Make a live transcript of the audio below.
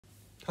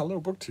Hello,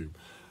 BookTube.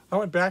 I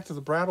went back to the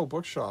Brattle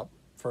Bookshop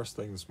first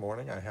thing this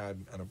morning. I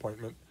had an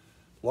appointment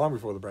long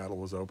before the Brattle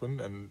was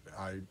open, and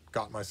I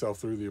got myself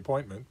through the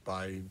appointment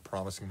by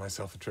promising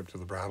myself a trip to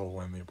the Brattle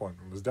when the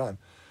appointment was done.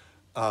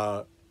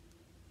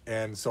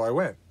 And so I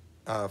went.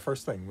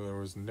 First thing, there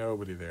was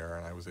nobody there,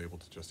 and I was able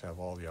to just have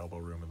all the elbow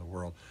room in the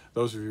world.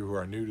 Those of you who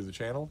are new to the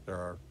channel, there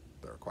are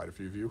quite a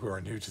few of you who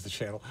are new to the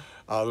channel.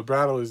 The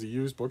Brattle is a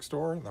used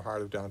bookstore in the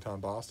heart of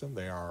downtown Boston.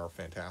 They are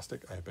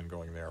fantastic. I have been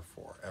going there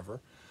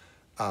forever.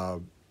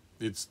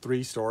 It's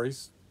 3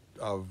 stories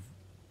of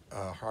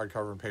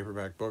hardcover and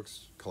paperback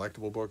books,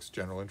 collectible books,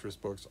 general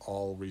interest books,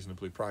 all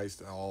reasonably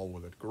priced, all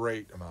with a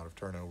great amount of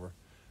turnover,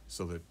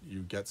 so that you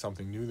get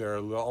something new there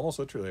almost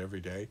literally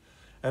every day.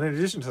 And in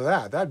addition to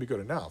that, that'd be good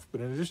enough, but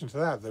in addition to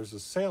that, there's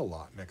a sale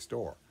lot next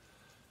door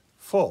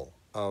full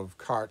of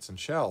carts and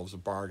shelves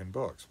of bargain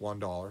books, $1,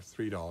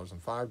 $3,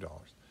 and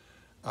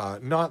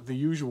 $5. Not the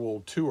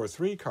usual 2 or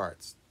 3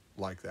 carts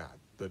like that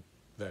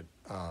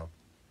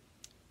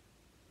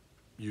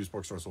used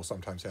bookstores will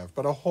sometimes have,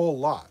 but a whole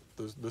lot.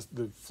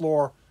 The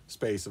floor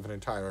space of an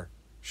entire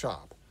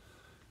shop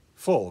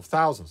full of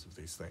thousands of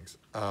these things.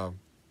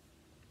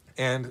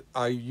 And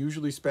I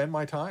usually spend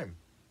my time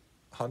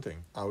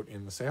hunting out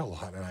in the sale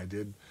lot, and I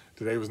did.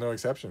 Today was no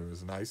exception. It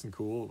was nice and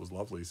cool. It was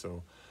lovely.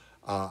 So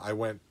I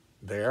went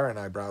there and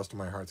I browsed to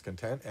my heart's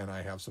content, and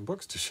I have some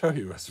books to show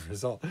you as a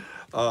result.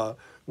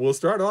 We'll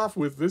start off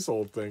with this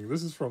old thing.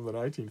 This is from the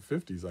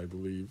 1950s, I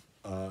believe,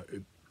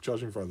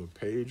 judging from the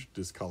page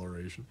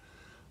discoloration.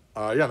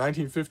 Yeah,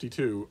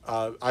 1952.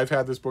 I've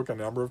had this book a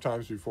number of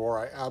times before.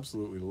 I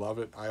absolutely love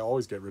it. I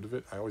always get rid of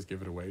it. I always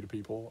give it away to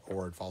people,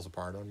 or it falls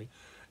apart on me.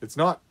 It's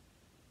not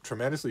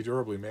tremendously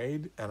durably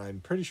made, and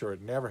I'm pretty sure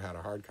it never had a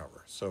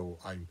hardcover. So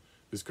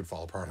this could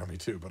fall apart on me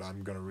too, but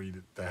I'm going to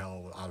read the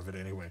hell out of it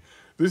anyway.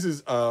 This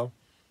is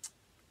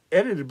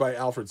edited by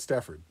Alfred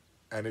Stefford,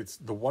 and it's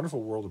The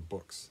Wonderful World of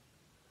Books.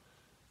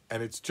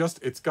 And it's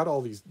got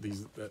all these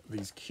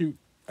cute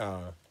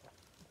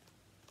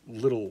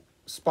little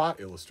spot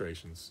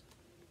illustrations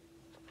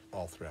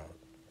all throughout.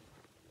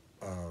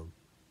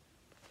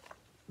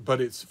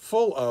 But it's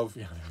full of,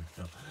 yeah,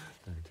 there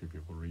are 2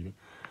 people reading.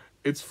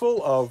 It's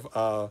full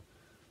of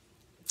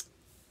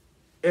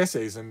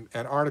essays and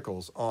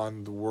articles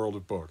on the world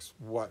of books.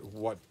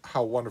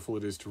 How wonderful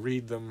it is to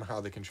read them,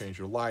 how they can change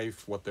your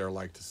life, what they're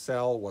like to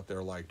sell, what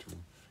they're like to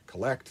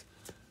collect.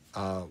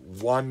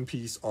 One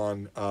piece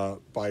on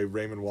by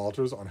Raymond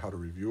Walters on how to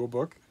review a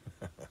book.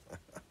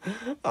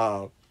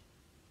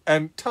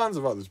 And tons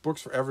of others.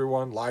 Books for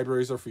everyone.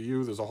 Libraries are for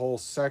you. There's a whole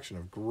section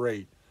of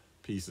great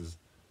pieces,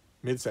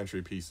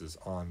 mid-century pieces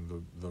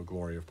on the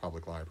glory of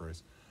public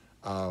libraries.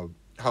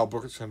 How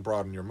books can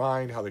broaden your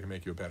mind, how they can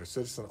make you a better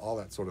citizen, all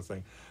that sort of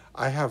thing.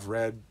 I have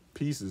read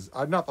pieces,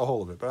 not the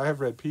whole of it, but I have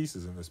read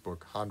pieces in this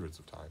book hundreds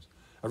of times.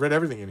 I've read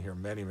everything in here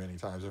many, many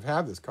times. I've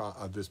had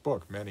this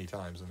book many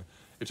times, and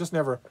it just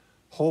never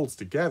holds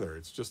together.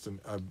 It's just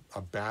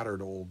a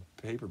battered old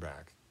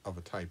paperback of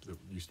a type that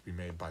used to be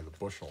made by the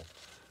bushel.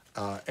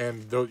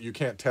 And though you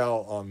can't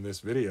tell on this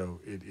video,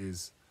 it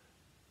is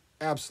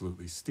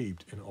absolutely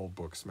steeped in old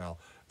book smell.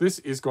 This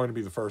is going to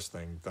be the first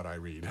thing that I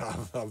read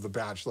of the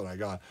batch that I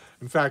got.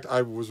 In fact,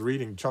 I was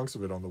reading chunks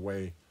of it on the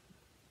way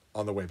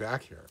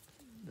back here.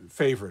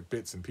 Favorite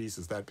bits and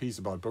pieces. That piece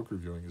about book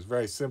reviewing is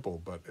very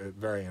simple, but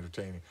very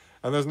entertaining.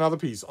 And there's another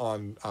piece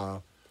on,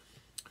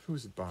 who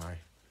is it by?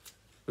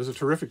 There's a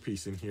terrific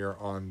piece in here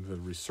on the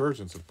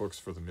resurgence of books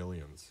for the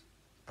millions.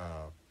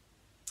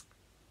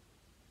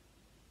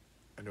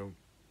 I don't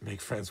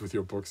make friends with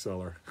your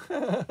bookseller.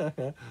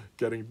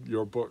 Getting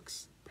your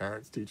books.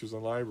 Parents, teachers,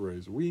 and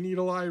libraries. We need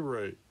a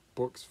library.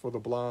 Books for the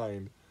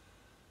blind.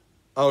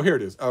 Oh, here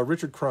it is.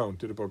 Richard Crone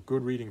did a book,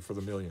 Good Reading for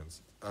the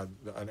Millions.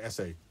 An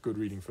essay, Good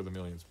Reading for the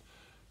Millions.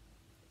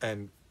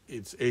 And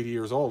it's 80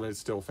 years old, and it's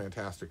still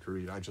fantastic to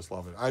read. I just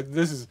love it.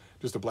 This is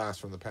just a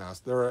blast from the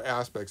past. There are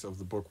aspects of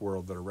the book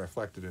world that are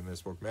reflected in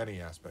this book, many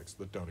aspects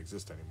that don't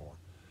exist anymore.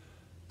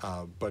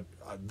 But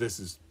this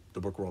is the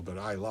book world that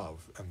I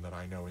love and that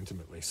I know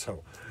intimately.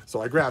 So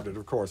I grabbed it.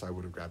 Of course, I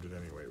would have grabbed it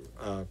anyway.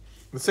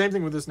 The same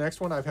thing with this next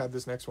one. I've had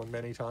this next one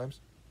many times.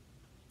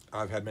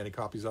 I've had many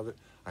copies of it.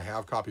 I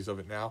have copies of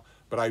it now,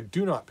 but I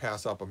do not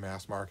pass up a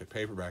mass market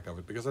paperback of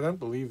it because I don't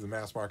believe the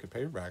mass market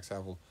paperbacks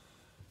have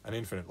an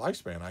infinite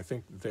lifespan. I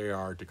think they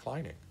are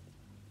declining.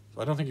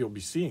 So I don't think you'll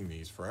be seeing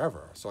these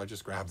forever. So I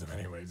just grabbed them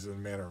anyway. It's in a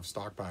manner of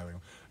stockpiling.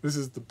 This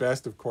is the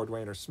best of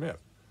Cordwainer Smith.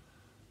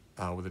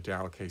 With a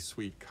Darrell K.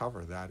 Sweet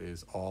cover. That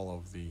is all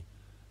of the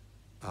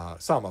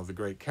some of the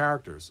great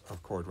characters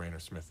of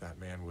Cordwainer Smith. That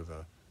man with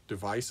a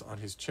device on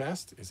his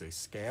chest is a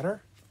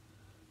scanner.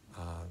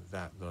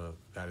 That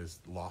is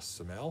Lost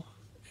Semel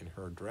in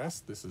her dress.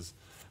 This,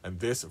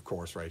 of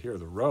course, right here,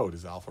 the road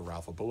is Alpha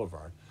Ralpha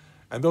Boulevard.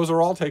 And those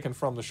are all taken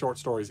from the short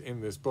stories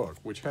in this book,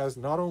 which has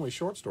not only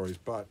short stories,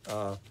 but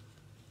a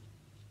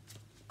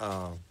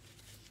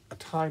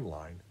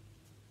timeline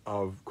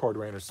of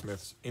Cordwainer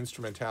Smith's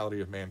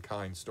Instrumentality of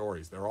Mankind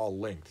stories. They're all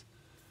linked,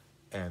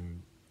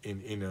 and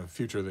in a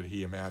future that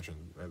he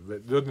imagined.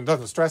 That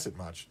doesn't stress it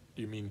much.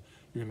 You mean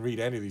You can read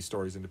any of these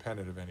stories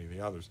independent of any of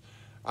the others.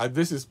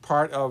 This is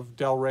part of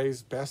Del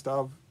Rey's Best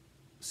Of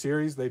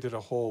series. They did a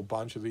whole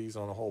bunch of these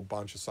on a whole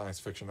bunch of science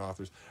fiction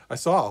authors. I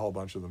saw a whole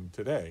bunch of them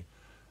today,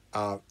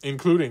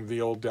 including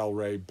the old Del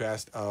Rey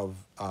Best of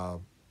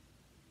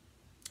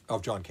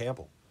John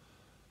Campbell,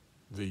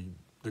 the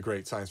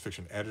great science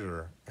fiction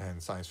editor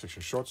and science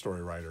fiction short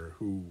story writer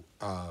who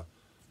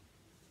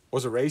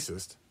was a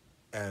racist,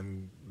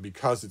 and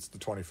because it's the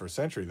 21st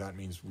century, that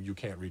means you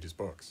can't read his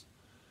books.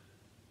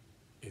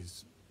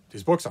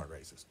 His books aren't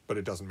racist, but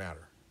it doesn't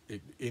matter.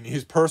 In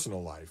his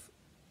personal life,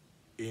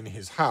 in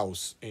his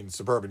house in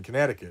suburban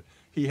Connecticut,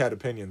 he had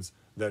opinions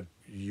that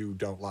you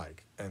don't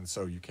like, and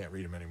so you can't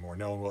read them anymore.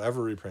 No one will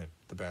ever reprint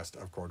the Best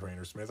of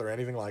Cordwainer Smith or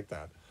anything like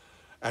that.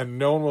 And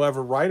no one will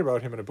ever write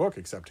about him in a book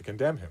except to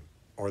condemn him,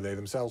 or they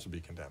themselves will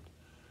be condemned.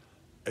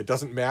 It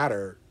doesn't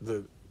matter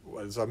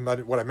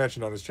what I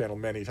mentioned on this channel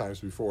many times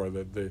before,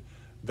 that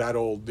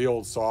the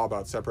old saw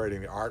about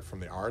separating the art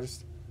from the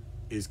artist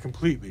is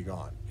completely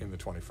gone in the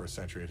 21st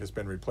century. It has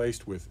been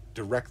replaced with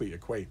directly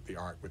equate the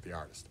art with the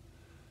artist.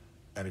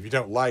 And if you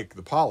don't like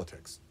the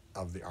politics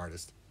of the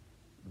artist,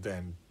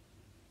 then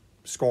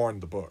scorn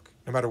the book,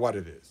 no matter what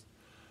it is.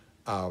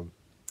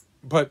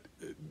 But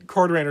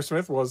Cordwainer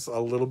Smith was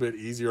a little bit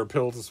easier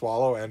pill to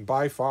swallow, and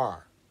by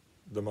far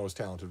the most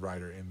talented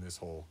writer in this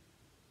whole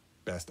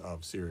Best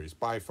Of series.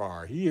 By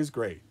far. He is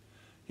great.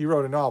 He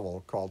wrote a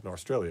novel called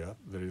Norstrilia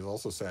that is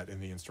also set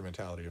in the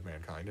instrumentality of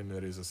mankind, and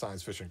that is a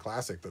science fiction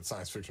classic that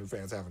science fiction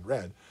fans haven't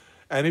read.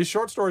 And his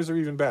short stories are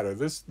even better.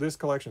 This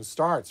collection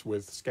starts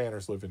with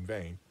Scanners Live in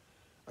Vain,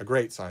 a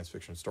great science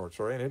fiction short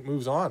story, and it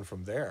moves on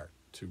from there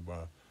to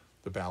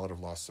The Ballad of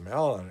Lost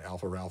Samela and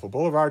Alpha Ralpha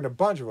Boulevard and a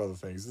bunch of other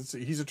things.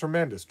 He's a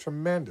tremendous,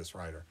 tremendous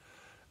writer.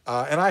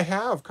 And I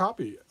have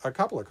a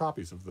couple of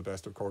copies of The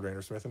Best of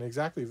Cordwainer Smith in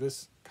exactly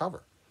this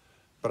cover,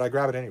 but I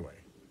grab it anyway.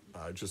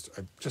 I just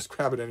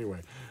grab it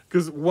anyway,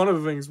 because one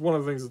of the things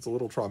that's a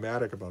little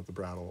traumatic about the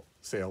Brattle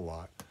sale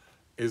lot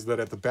is that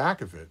at the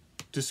back of it,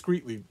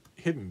 discreetly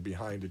hidden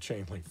behind a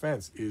chain link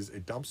fence, is a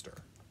dumpster,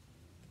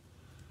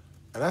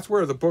 and that's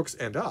where the books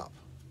end up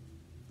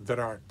that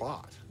aren't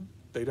bought.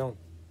 They don't.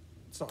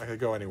 It's not like they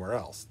go anywhere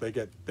else. They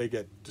get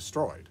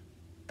destroyed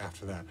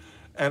after that.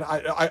 And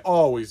I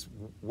always,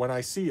 when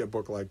I see a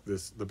book like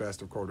this, The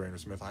Best of Cordwainer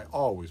Smith, I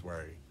always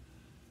worry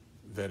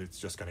that it's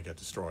just going to get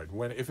destroyed.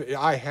 If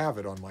I have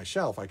it on my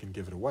shelf, I can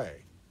give it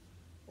away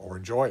or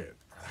enjoy it,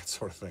 or that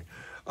sort of thing.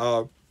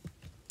 And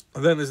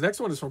then this next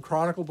one is from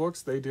Chronicle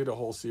Books. They did a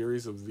whole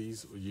series of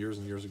these years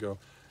and years ago,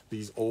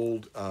 these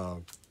old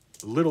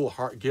little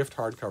gift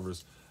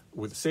hardcovers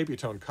with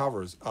sepia-tone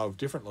covers of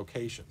different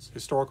locations,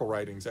 historical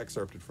writings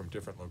excerpted from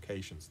different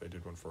locations. They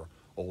did one for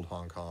old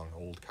Hong Kong,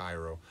 old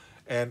Cairo,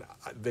 and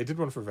they did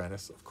one for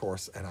Venice, of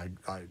course, and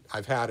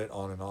I've had it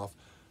on and off.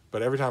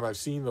 But every time I've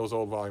seen those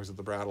old volumes of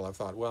the Brattle, I've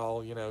thought,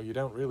 well, you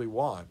don't really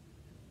want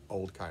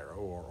old Cairo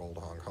or old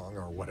Hong Kong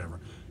or whatever.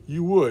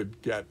 You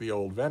would get the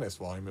old Venice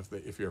volume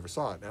if you ever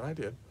saw it, and I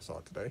did. I saw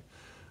it today.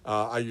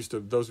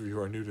 Those of you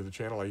who are new to the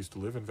channel, I used to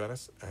live in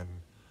Venice, and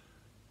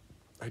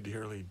I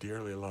dearly,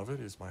 dearly love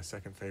it. It's my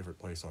second favorite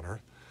place on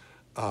earth.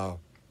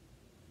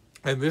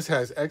 And this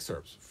has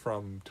excerpts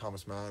from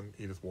Thomas Mann,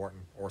 Edith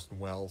Wharton, Orson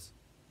Welles,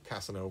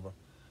 Casanova,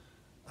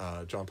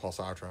 John Paul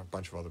Sartre, a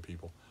bunch of other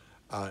people.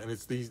 And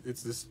it's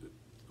this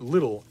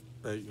little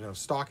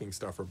stocking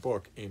stuffer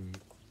book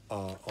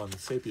on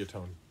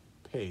sepia-tone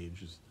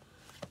pages.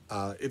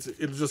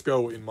 It'll just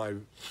go on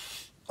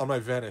my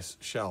Venice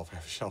shelf. I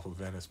have a shelf of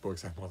Venice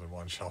books. I have more than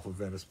one shelf of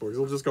Venice books.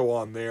 It'll just go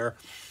on there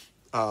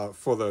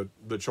for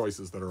the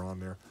choices that are on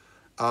there.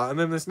 And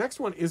then this next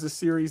one is a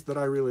series that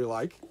I really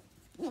like.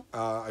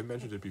 I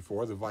mentioned it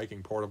before, the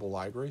Viking Portable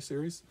Library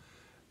series.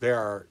 They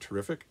are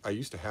terrific. I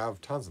used to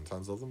have tons and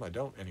tons of them. I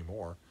don't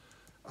anymore.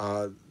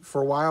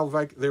 For a while,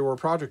 they were a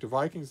project of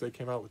Vikings. They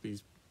came out with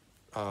these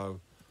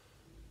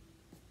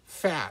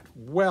fat,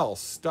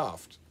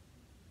 well-stuffed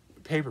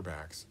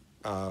paperbacks,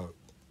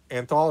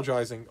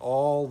 anthologizing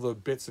all the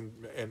bits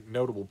and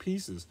notable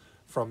pieces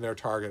from their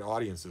target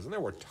audiences, and there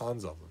were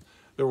tons of them.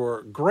 There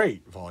were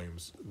great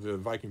volumes, the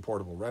Viking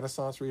Portable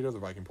Renaissance Reader, the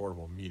Viking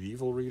Portable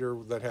Medieval Reader,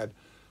 that had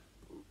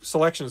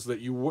selections that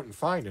you wouldn't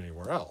find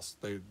anywhere else.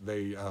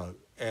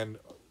 And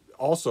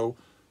also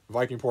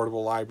Viking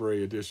Portable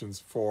Library editions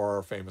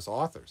for famous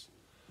authors.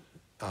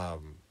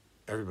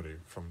 Everybody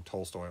from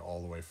Tolstoy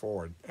all the way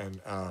forward.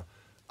 And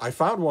I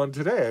found one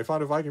today. I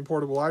found a Viking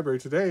Portable Library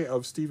today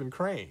of Stephen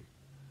Crane.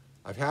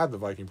 I've had the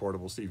Viking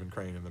Portable Stephen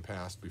Crane in the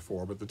past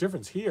before, but the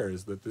difference here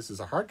is that this is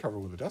a hardcover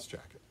with a dust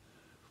jacket.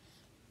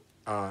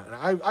 And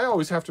I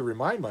always have to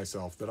remind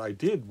myself that I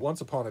did once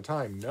upon a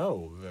time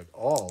know that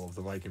all of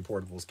the Viking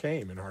Portables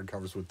came in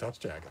hardcovers with dust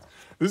jackets.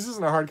 This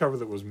isn't a hardcover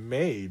that was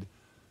made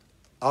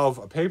of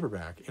a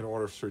paperback in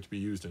order for it to be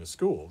used in a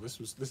school. This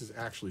is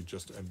actually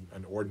just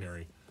an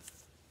ordinary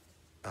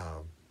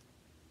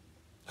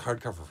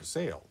hardcover for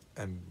sale.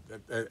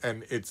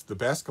 and it's the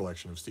best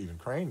collection of Stephen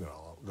Crane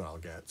that I'll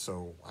get,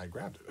 so I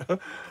grabbed it.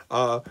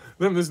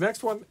 Then this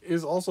next one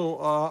is also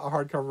a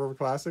hardcover of a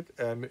classic,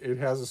 and it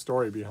has a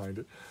story behind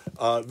it.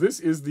 This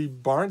is the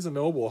Barnes and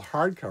Noble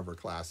hardcover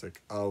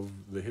classic of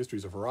the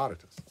Histories of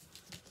Herodotus,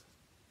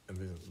 and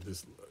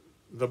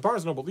the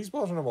Barnes and Noble, these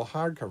Barnes and Noble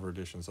hardcover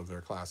editions of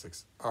their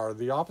classics are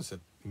the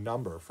opposite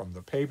number from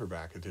the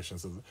paperback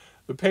editions of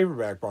the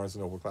paperback Barnes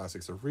and Noble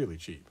classics are really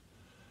cheap.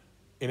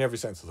 In every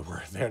sense of the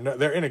word,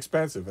 they're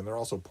inexpensive, and they're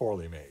also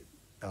poorly made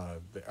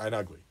and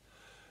ugly.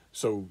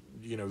 So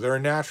they're a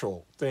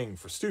natural thing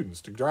for students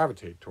to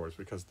gravitate towards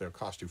because they'll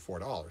cost you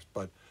 $4,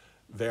 but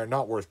they're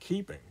not worth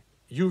keeping.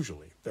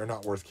 Usually, they're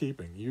not worth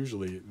keeping.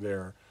 Usually,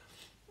 they're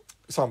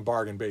some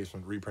bargain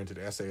basement reprinted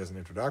essay as an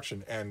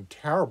introduction and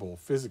terrible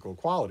physical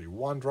quality.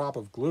 One drop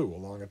of glue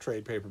along a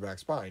trade paperback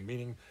spine,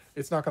 meaning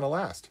it's not going to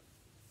last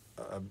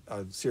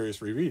a serious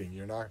rereading.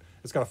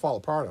 It's going to fall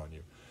apart on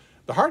you.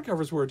 The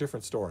hardcovers were a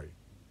different story.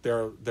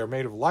 They're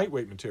made of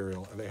lightweight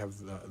material, and they have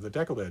the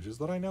deckled edges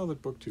that I know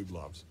that BookTube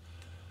loves.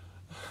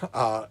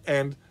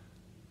 And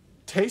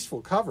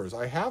tasteful covers.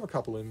 I have a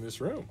couple in this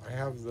room. I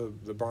have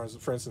the Barnes,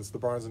 for instance, the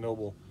Barnes and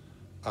Noble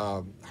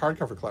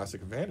hardcover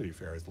classic of Vanity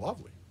Fair is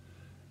lovely.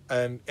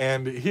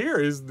 And here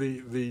is the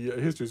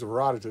Histories of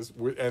Herodotus,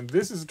 and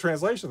this is a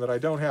translation that I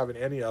don't have in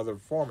any other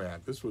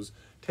format. This was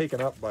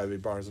taken up by the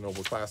Barnes and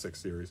Noble Classic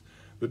series.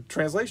 The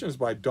translation is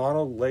by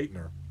Donald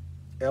Laitner,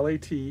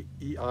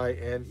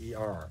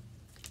 Lateiner.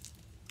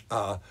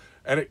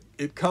 And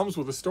it comes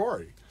with a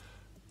story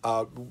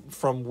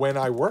from when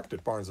I worked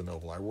at Barnes &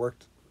 Noble. I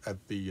worked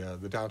at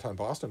the downtown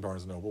Boston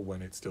Barnes & Noble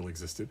when it still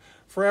existed,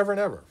 forever and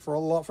ever,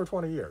 for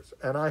 20 years.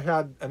 And I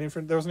had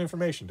there was an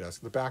information desk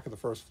at the back of the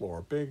first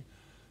floor, big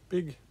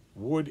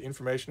wood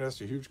information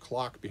desk, a huge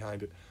clock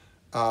behind it,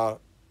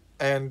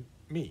 and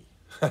me,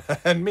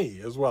 and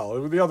me as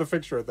well. The other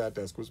fixture at that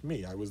desk was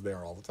me. I was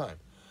there all the time,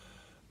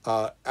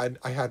 and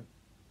I had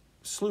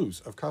slews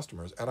of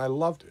customers, and I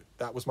loved it.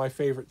 That was my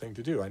favorite thing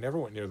to do. I never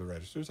went near the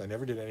registers. I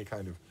never did any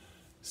kind of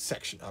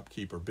section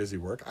upkeep or busy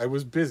work. I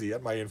was busy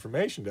at my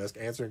information desk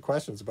answering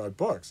questions about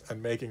books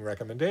and making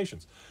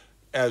recommendations.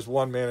 As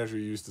one manager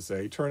used to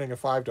say, turning a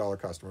 $5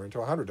 customer into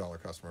a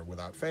 $100 customer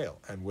without fail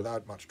and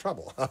without much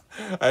trouble.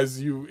 If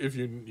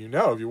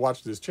you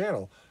watch this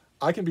channel,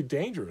 I can be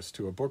dangerous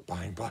to a book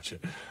buying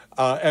budget.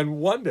 And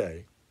one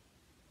day,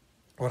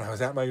 when I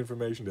was at my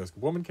information desk, a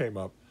woman came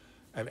up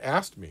and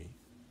asked me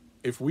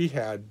if we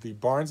had the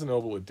Barnes &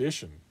 Noble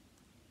edition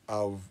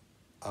of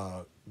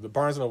the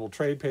Barnes & Noble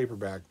trade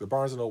paperback, the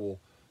Barnes &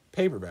 Noble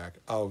paperback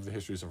of the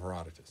Histories of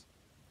Herodotus.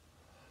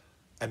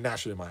 And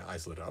naturally, my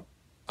eyes lit up.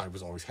 I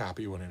was always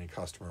happy when any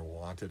customer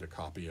wanted a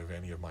copy of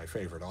any of my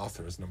favorite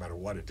authors, no matter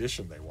what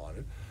edition they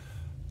wanted.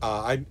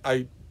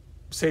 I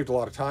saved a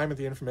lot of time at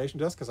the information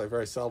desk because I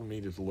very seldom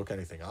needed to look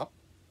anything up.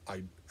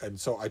 And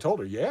so I told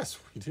her, yes,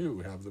 we do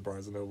have the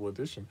Barnes & Noble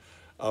edition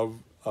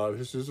of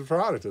Histories of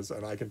Herodotus,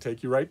 and I can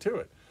take you right to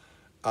it.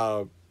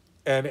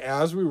 And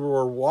as we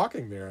were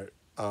walking there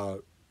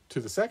to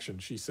the section,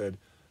 she said,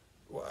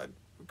 well,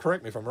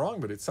 correct me if I'm wrong,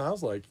 but it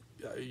sounds like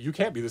you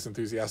can't be this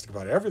enthusiastic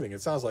about everything.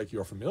 It sounds like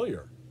you're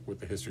familiar with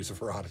the Histories of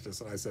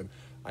Herodotus. And I said,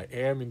 I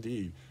am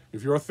indeed.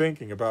 If you're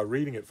thinking about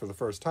reading it for the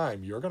first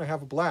time, you're going to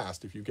have a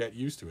blast if you get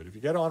used to it. If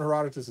you get on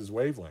Herodotus's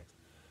wavelength,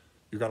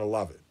 you're going to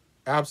love it.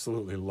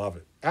 Absolutely love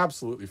it.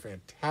 Absolutely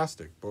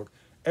fantastic book.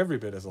 Every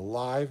bit as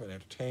alive and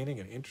entertaining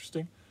and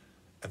interesting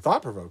and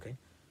thought-provoking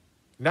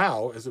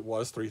now as it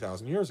was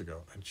 3,000 years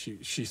ago. And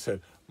she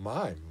said,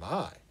 my.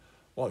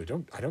 Well,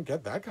 I don't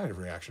get that kind of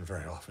reaction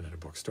very often in a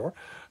bookstore.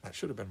 That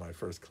should have been my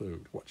first clue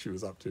to what she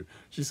was up to.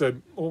 She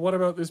said, well, what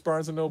about this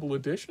Barnes & Noble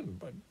edition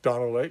by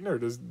Donald Laitner?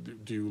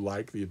 Do you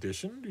like the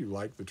edition? Do you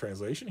like the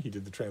translation? He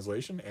did the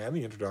translation and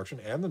the introduction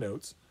and the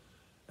notes.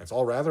 It's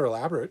all rather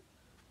elaborate.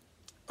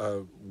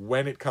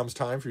 When it comes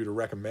time for you to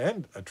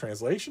recommend a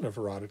translation of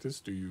Herodotus,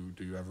 do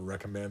you ever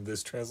recommend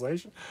this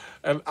translation?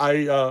 And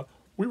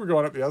we were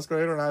going up the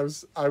escalator, and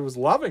I was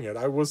loving it.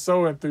 I was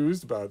so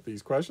enthused about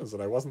these questions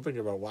that I wasn't thinking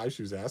about why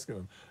she was asking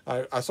them.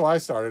 So I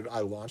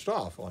launched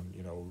off on,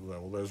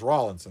 well, there's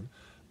Rawlinson,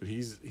 but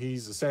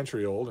he's a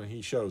century old, and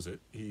he shows it.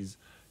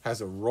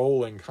 Has a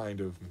rolling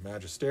kind of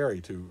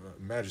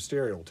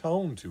magisterial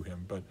tone to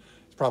him, but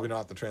it's probably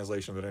not the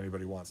translation that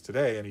anybody wants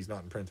today, and he's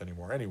not in print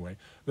anymore anyway.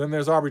 Then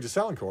there's Aubrey de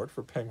Selincourt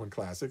for Penguin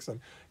Classics,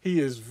 and he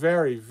is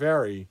very,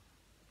 very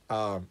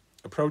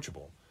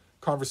approachable,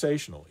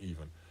 conversational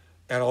even.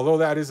 And although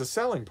that is a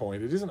selling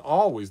point, it isn't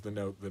always the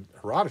note that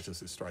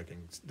Herodotus is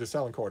striking. De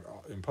Selincourt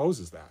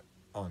imposes that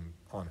on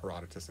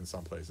Herodotus in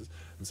some places,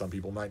 and some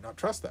people might not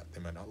trust that. They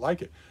might not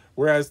like it.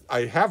 Whereas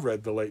I have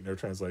read the Laitner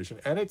translation,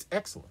 and it's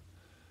excellent.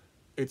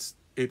 It's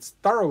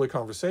thoroughly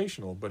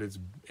conversational, but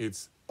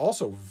it's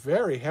also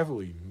very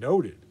heavily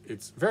noted.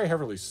 It's very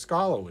heavily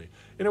scholarly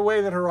in a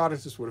way that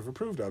Herodotus would have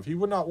approved of. He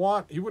would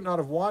not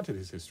have wanted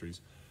his histories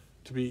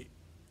to be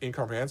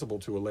incomprehensible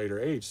to a later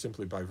age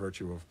simply by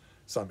virtue of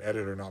some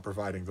editor not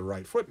providing the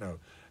right footnote.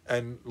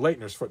 And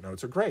Laitner's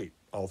footnotes are great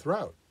all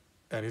throughout,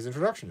 and his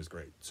introduction is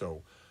great.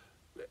 So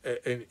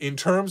in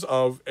terms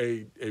of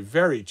a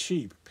very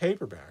cheap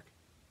paperback,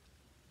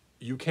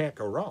 you can't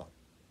go wrong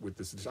with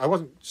this edition. I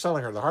wasn't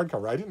selling her the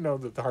hardcover. I didn't know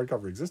that the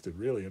hardcover existed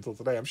really until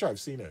today. I'm sure I've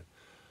seen it,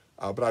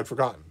 but I'd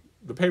forgotten.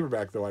 The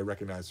paperback, though, I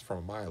recognized from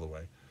a mile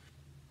away.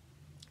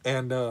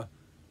 And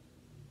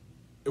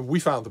we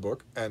found the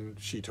book, and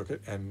she took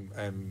it,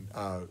 and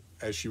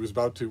as she was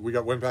about to,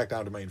 went back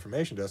down to my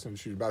information desk, and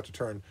she was about to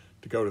turn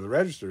to go to the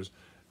registers,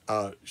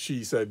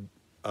 she said,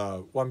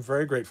 well, I'm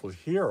very grateful to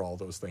hear all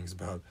those things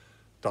about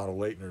Donald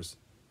Laitner's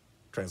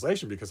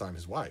translation because I'm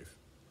his wife.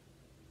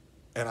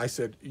 And I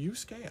said, you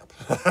scamp.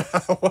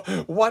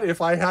 What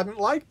if I hadn't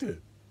liked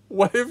it?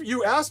 What if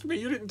you asked me,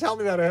 you didn't tell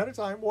me that ahead of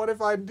time, what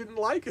if I didn't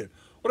like it?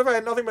 What if I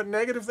had nothing but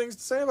negative things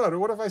to say about it?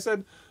 What if I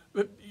said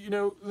that,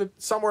 that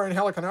somewhere in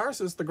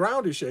Helicanarsis the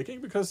ground is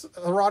shaking because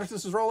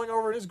Herodotus is rolling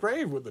over in his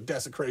grave with the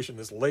desecration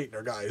this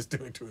Laitner guy is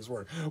doing to his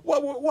work?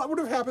 What would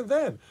have happened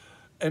then?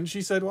 And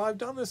she said, well, I've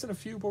done this in a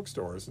few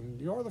bookstores, and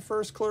you're the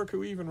first clerk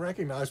who even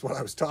recognized what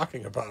I was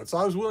talking about. So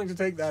I was willing to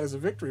take that as a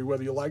victory,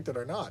 whether you liked it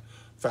or not.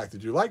 The fact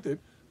that you liked it,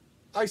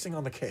 icing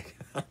on the cake.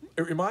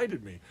 It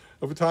reminded me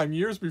of a time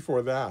years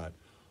before that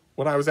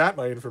when I was at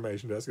my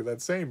information desk at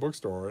that same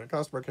bookstore, and a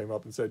customer came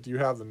up and said, do you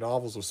have the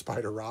novels of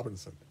Spider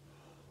Robinson,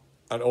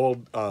 an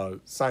old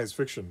science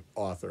fiction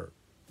author,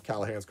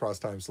 Callahan's Cross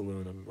Time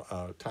Saloon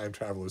and Time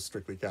Travelers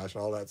Strictly Cash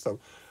and all that stuff.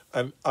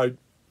 And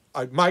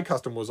my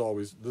custom was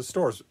always, the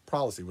store's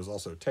policy was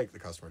also take the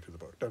customer to the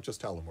book. Don't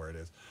just tell them where it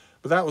is.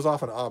 But that was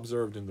often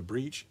observed in the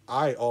breach.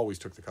 I always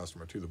took the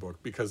customer to the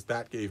book because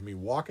that gave me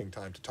walking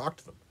time to talk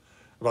to them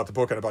about the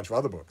book and a bunch of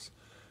other books.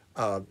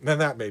 Then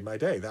that made my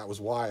day. That was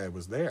why I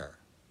was there,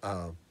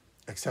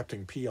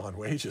 accepting peon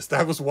wages.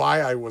 That was why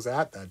I was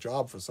at that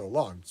job for so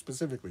long,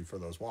 specifically for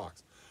those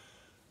walks.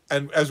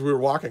 And as we were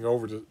walking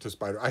over to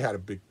Spider, I had a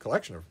big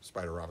collection of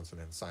Spider Robinson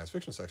in the science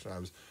fiction section.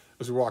 As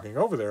we were walking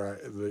over there,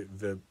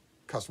 the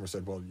customer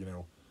said, well,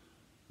 do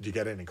you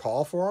get any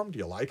call for him? Do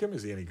you like him?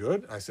 Is he any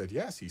good? I said,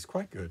 yes, he's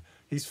quite good.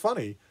 He's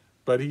funny,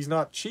 but he's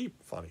not cheap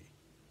funny.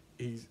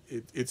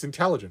 It's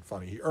intelligent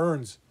funny. He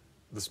earns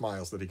the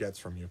smiles that he gets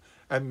from you.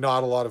 And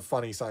not a lot of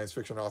funny science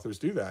fiction authors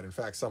do that. In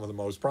fact, some of the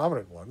most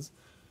prominent ones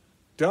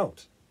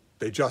don't.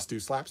 They just do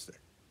slapstick.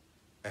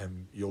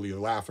 And you'll either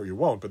laugh or you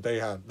won't, but they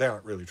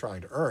aren't really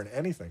trying to earn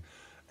anything.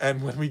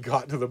 And when we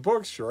got to the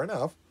books, sure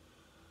enough,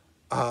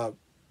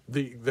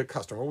 the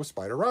customer was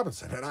Spider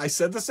Robinson. And I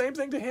said the same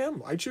thing to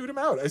him. I chewed him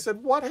out. I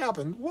said, what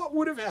happened? What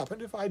would have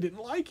happened if I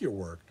didn't like your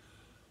work?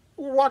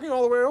 We're walking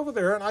all the way over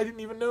there, and I didn't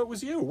even know it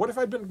was you. What if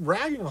I'd been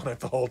ragging on it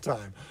the whole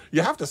time?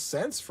 You have to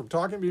sense from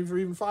talking to me for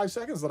even 5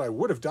 seconds that I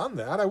would have done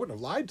that. I wouldn't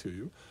have lied to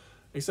you.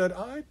 He said,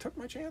 I took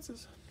my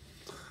chances.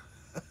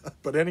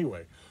 But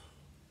anyway,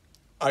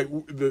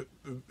 Donald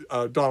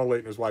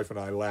Laitner's wife and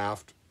I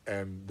laughed,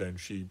 and then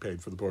she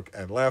paid for the book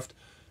and left.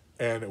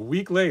 And a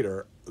week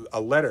later,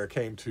 a letter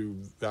came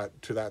to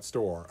that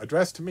store,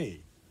 addressed to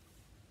me.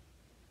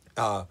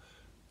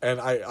 And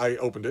I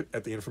opened it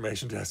at the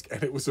information desk,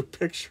 and it was a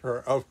picture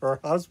of her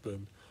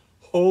husband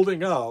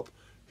holding up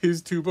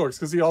his 2 books,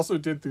 because he also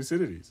did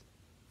Thucydides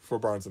for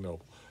Barnes &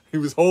 Noble. He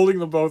was holding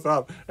them both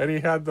up, and he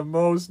had the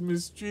most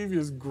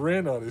mischievous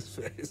grin on his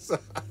face.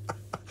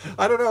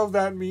 I don't know if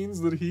that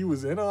means that he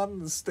was in on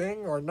the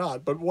sting or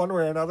not, but one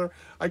way or another,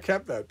 I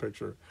kept that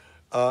picture.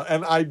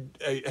 And I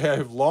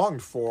have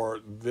longed for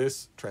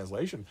this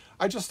translation.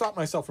 I just stopped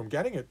myself from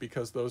getting it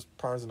because those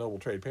Barnes & Noble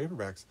trade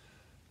paperbacks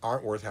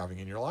aren't worth having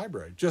in your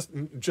library.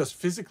 Just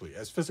physically,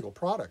 as physical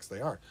products, they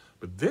aren't.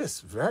 But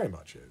this very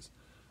much is.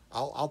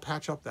 I'll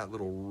patch up that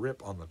little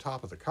rip on the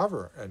top of the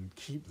cover and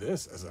keep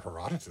this as a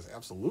Herodotus.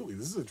 Absolutely,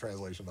 this is a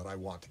translation that I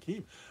want to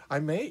keep. I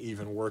may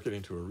even work it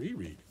into a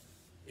reread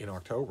in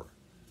October.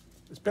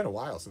 It's been a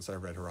while since I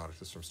read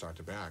Herodotus from start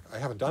to back. I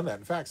haven't done that,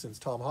 in fact, since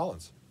Tom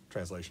Holland's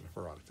translation of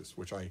Herodotus,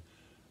 which I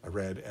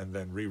read and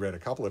then reread a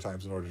couple of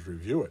times in order to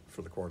review it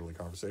for the quarterly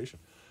conversation.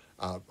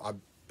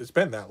 It's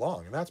been that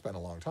long, and that's been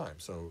a long time,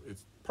 so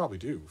it's probably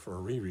due for a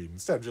reread.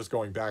 Instead of just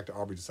going back to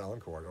Aubrey de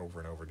Salincourt over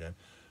and over again,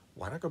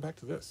 why not go back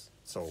to this?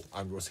 So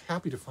I was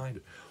happy to find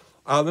it.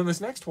 Then this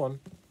next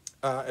one,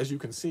 as you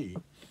can see,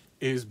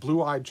 is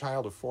Blue-Eyed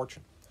Child of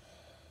Fortune.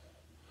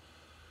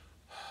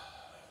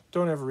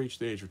 Don't ever reach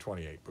the age of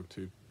 28, book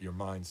 2. Your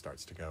mind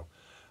starts to go.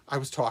 I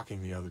was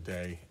talking the other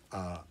day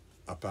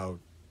about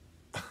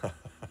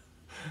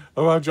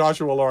about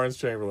Joshua Lawrence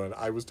Chamberlain.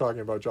 I was talking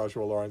about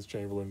Joshua Lawrence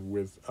Chamberlain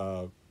with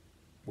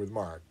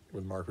Mark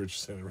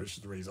Richardson and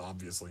Richardson Rees,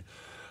 obviously,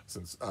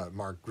 since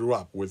Mark grew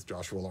up with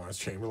Joshua Lawrence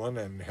Chamberlain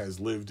and has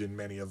lived in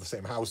many of the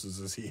same houses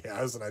as he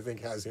has, and I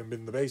think has him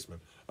in the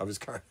basement of his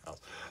current house.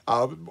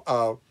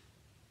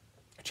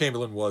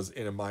 Chamberlain was,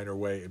 in a minor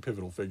way, a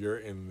pivotal figure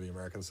in the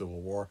American Civil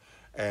War.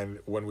 And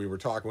when we were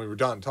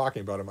done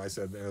talking about him, I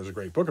said there's a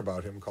great book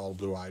about him called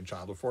Blue-Eyed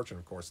Child of Fortune.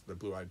 Of course, the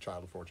Blue-Eyed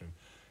Child of Fortune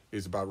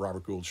is about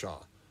Robert Gould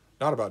Shaw,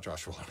 not about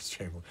Joshua Lawrence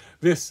Chamberlain.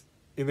 This,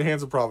 In the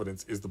Hands of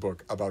Providence, is the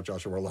book about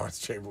Joshua Lawrence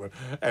Chamberlain.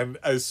 And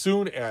as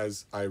soon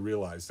as I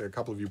realized, a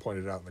couple of you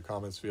pointed it out in the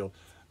comments field,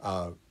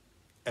 as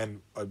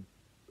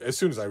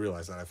soon as I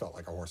realized that, I felt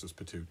like a horse's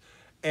patoot.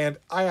 And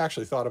I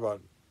actually thought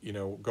about, you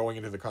know, going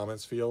into the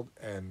comments field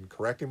and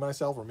correcting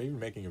myself, or maybe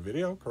making a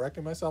video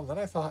correcting myself. And then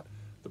I thought,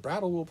 the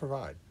Brattle will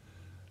provide.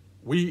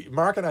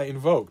 Mark and I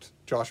invoked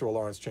Joshua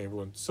Lawrence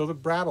Chamberlain, so the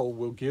Brattle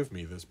will give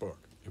me this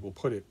book. It will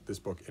put this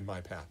book in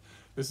my path.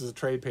 This is a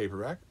trade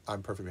paperback.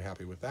 I'm perfectly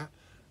happy with that.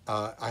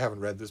 I haven't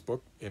read this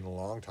book in a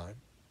long time,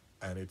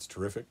 and it's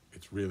terrific.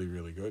 It's really,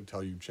 really good.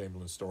 Tell you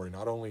Chamberlain's story,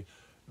 not only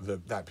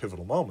that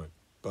pivotal moment,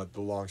 but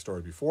the long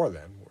story before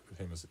then, with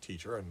him as a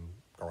teacher and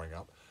growing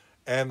up,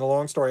 and the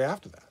long story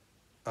after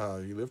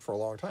that. He lived for a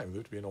long time. He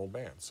lived to be an old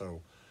man.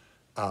 So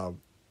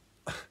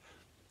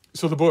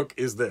so the book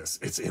is this.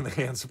 It's In the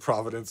Hands of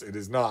Providence. It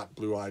is not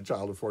Blue-Eyed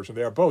Child of Fortune.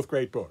 They are both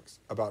great books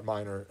about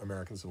minor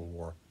American Civil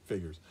War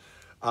figures.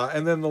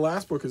 And then the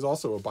last book is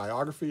also a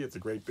biography. It's a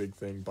great big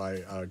thing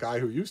by a guy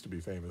who used to be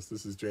famous.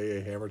 This is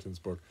J.A. Hamilton's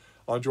book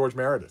on George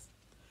Meredith.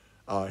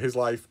 His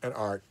life and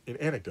art in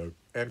anecdote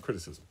and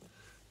criticism.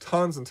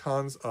 Tons and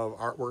tons of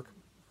artwork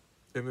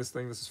in this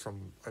thing. This is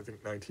from, I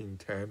think,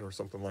 1910 or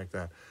something like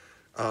that.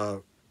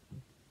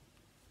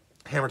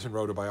 Hamilton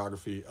wrote a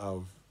biography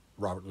of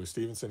Robert Louis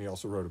Stevenson. He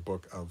also wrote a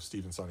book of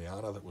Stephen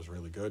Soniana that was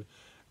really good.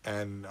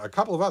 And a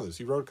couple of others.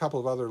 He wrote a couple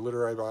of other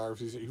literary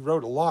biographies. He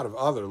wrote a lot of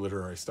other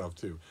literary stuff,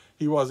 too.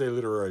 He was a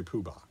literary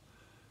poobah.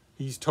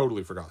 He's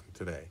totally forgotten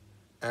today.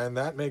 And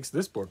that makes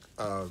this book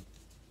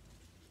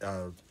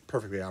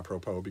perfectly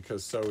apropos,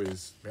 because so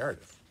is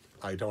Meredith.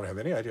 I don't have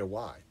any idea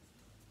why.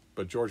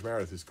 But George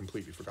Meredith is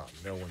completely forgotten.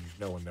 No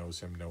one knows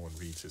him. No one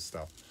reads his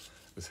stuff.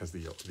 This has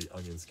the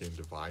onion skin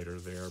divider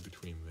there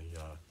between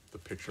the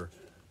picture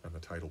and the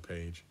title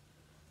page.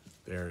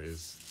 There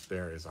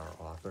is our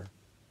author.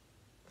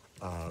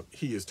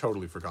 He is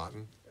totally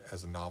forgotten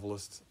as a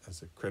novelist,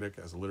 as a critic,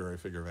 as a literary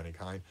figure of any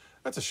kind.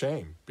 That's a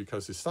shame,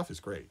 because his stuff is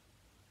great,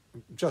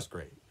 just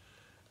great.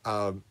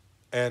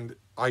 And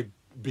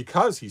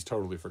because he's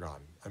totally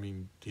forgotten. I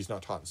mean, he's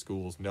not taught in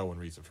schools. No one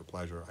reads him for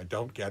pleasure. I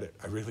don't get it.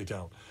 I really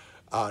don't.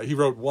 He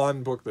wrote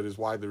one book that is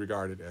widely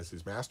regarded as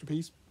his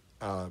masterpiece,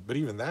 but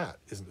even that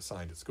isn't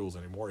assigned at schools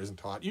anymore. Isn't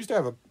taught. It used to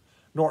have a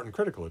Norton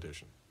Critical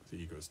Edition, The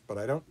Egoist, but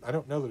I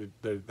don't know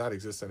that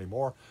exists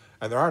anymore,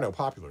 and there are no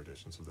popular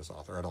editions of this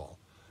author at all.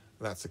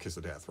 And that's the kiss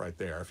of death right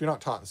there. If you're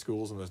not taught in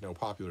schools and there's no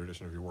popular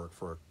edition of your work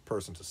for a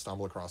person to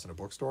stumble across in a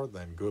bookstore,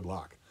 then good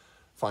luck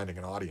finding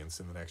an audience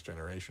in the next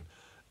generation.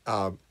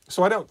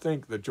 So I don't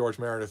think that George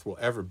Meredith will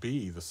ever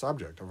be the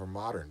subject of a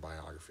modern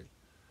biography.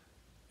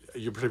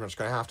 You're pretty much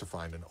going to have to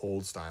find an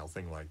old style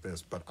thing like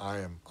this, but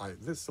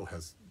this still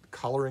has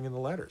coloring in the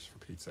letters, for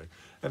Pete's sake,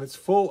 and it's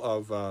full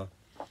of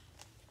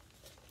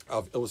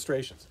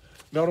illustrations.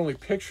 Not only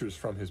pictures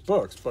from his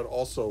books, but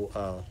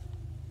also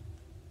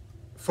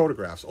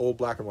photographs, old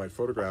black and white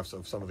photographs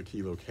of some of the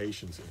key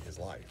locations in his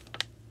life.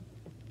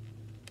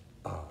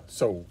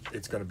 So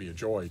it's going to be a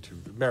joy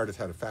Meredith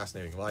had a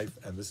fascinating life,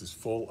 and this is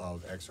full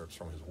of excerpts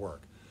from his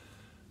work.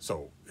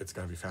 So it's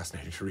going to be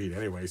fascinating to read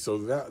anyway. So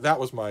that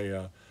was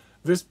my,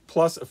 this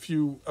plus a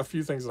few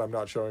things that I'm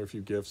not showing, a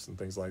few gifts and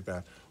things like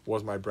that,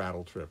 was my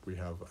Brattle trip. We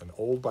have an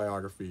old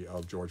biography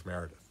of George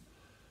Meredith,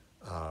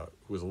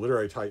 who was a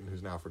literary titan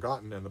who's now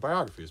forgotten, and the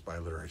biography is by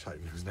a literary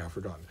titan who's now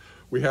forgotten.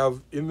 We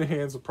have In the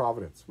Hands of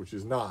Providence, which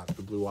is not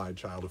the Blue-Eyed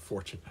Child of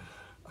Fortune.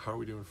 How are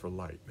we doing for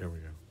light? There we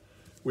go.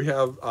 We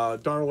have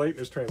Donald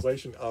Laitner's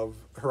translation of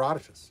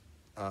Herodotus.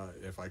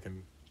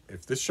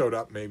 If this showed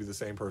up, maybe the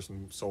same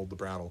person sold the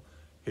Brattle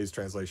his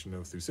translation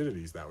of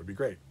Thucydides. That would be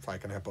great. If I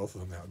can have both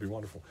of them, that would be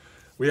wonderful.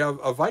 We have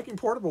a Viking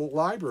Portable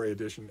Library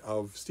edition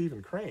of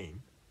Stephen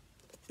Crane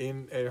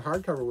in a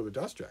hardcover with a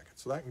dust jacket,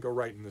 so that can go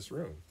right in this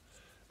room.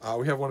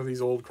 We have one of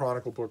these old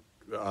Chronicle book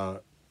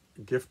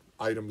gift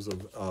items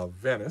of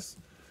Venice.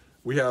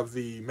 We have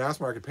the mass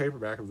market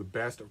paperback of The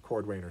Best of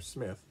Cordwainer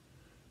Smith,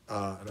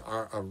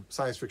 a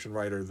science fiction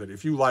writer that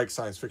if you like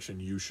science fiction,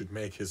 you should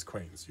make his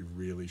acquaintance. You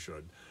really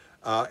should.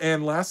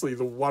 And lastly,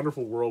 The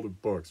Wonderful World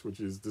of Books, which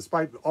is,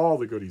 despite all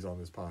the goodies on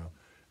this pile,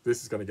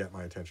 this is going to get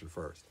my attention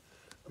first.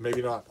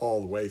 Maybe not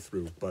all the way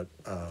through, but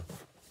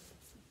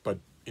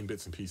in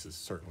bits and pieces,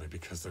 certainly,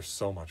 because there's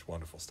so much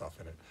wonderful stuff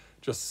in it.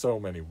 Just so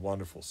many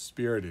wonderful,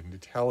 spirited,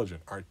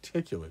 intelligent,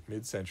 articulate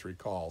mid-century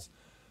calls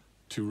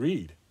to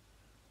read,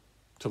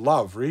 to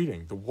love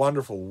reading, the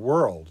wonderful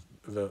world,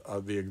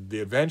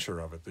 the adventure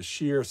of it, the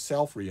sheer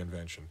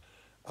self-reinvention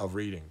of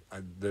reading.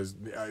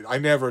 I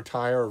never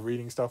tire of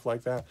reading stuff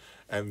like that,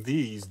 and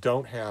these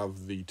don't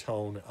have the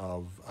tone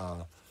of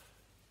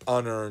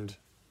unearned,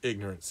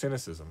 ignorant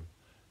cynicism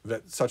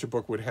that such a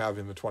book would have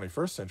in the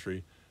 21st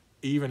century,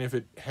 even if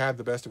it had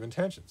the best of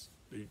intentions.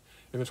 In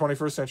the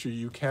 21st century,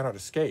 you cannot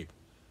escape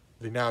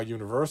the now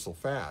universal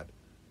fad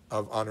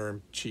of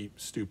unearned, cheap,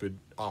 stupid,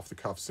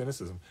 off-the-cuff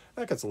cynicism.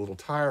 That gets a little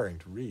tiring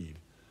to read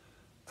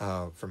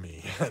for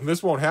me. And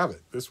this won't have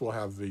it. This will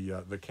have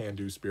the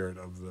can-do spirit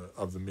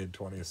of the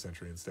mid-20th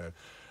century instead.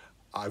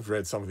 I've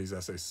read some of these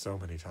essays so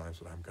many times,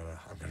 but I'm gonna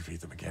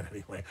read them again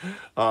anyway.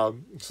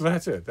 So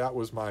that's it. That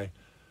was my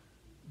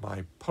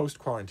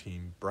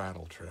post-quarantine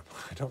Brattle trip.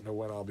 I don't know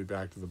when I'll be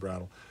back to the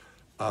Brattle,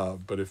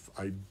 but if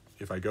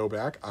if I go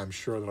back, I'm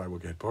sure that I will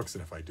get books,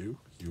 and if I do,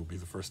 you'll be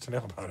the first to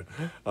know about it.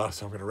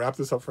 So I'm going to wrap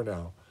this up for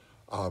now,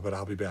 but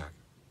I'll be back.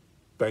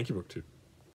 Thank you, BookTube.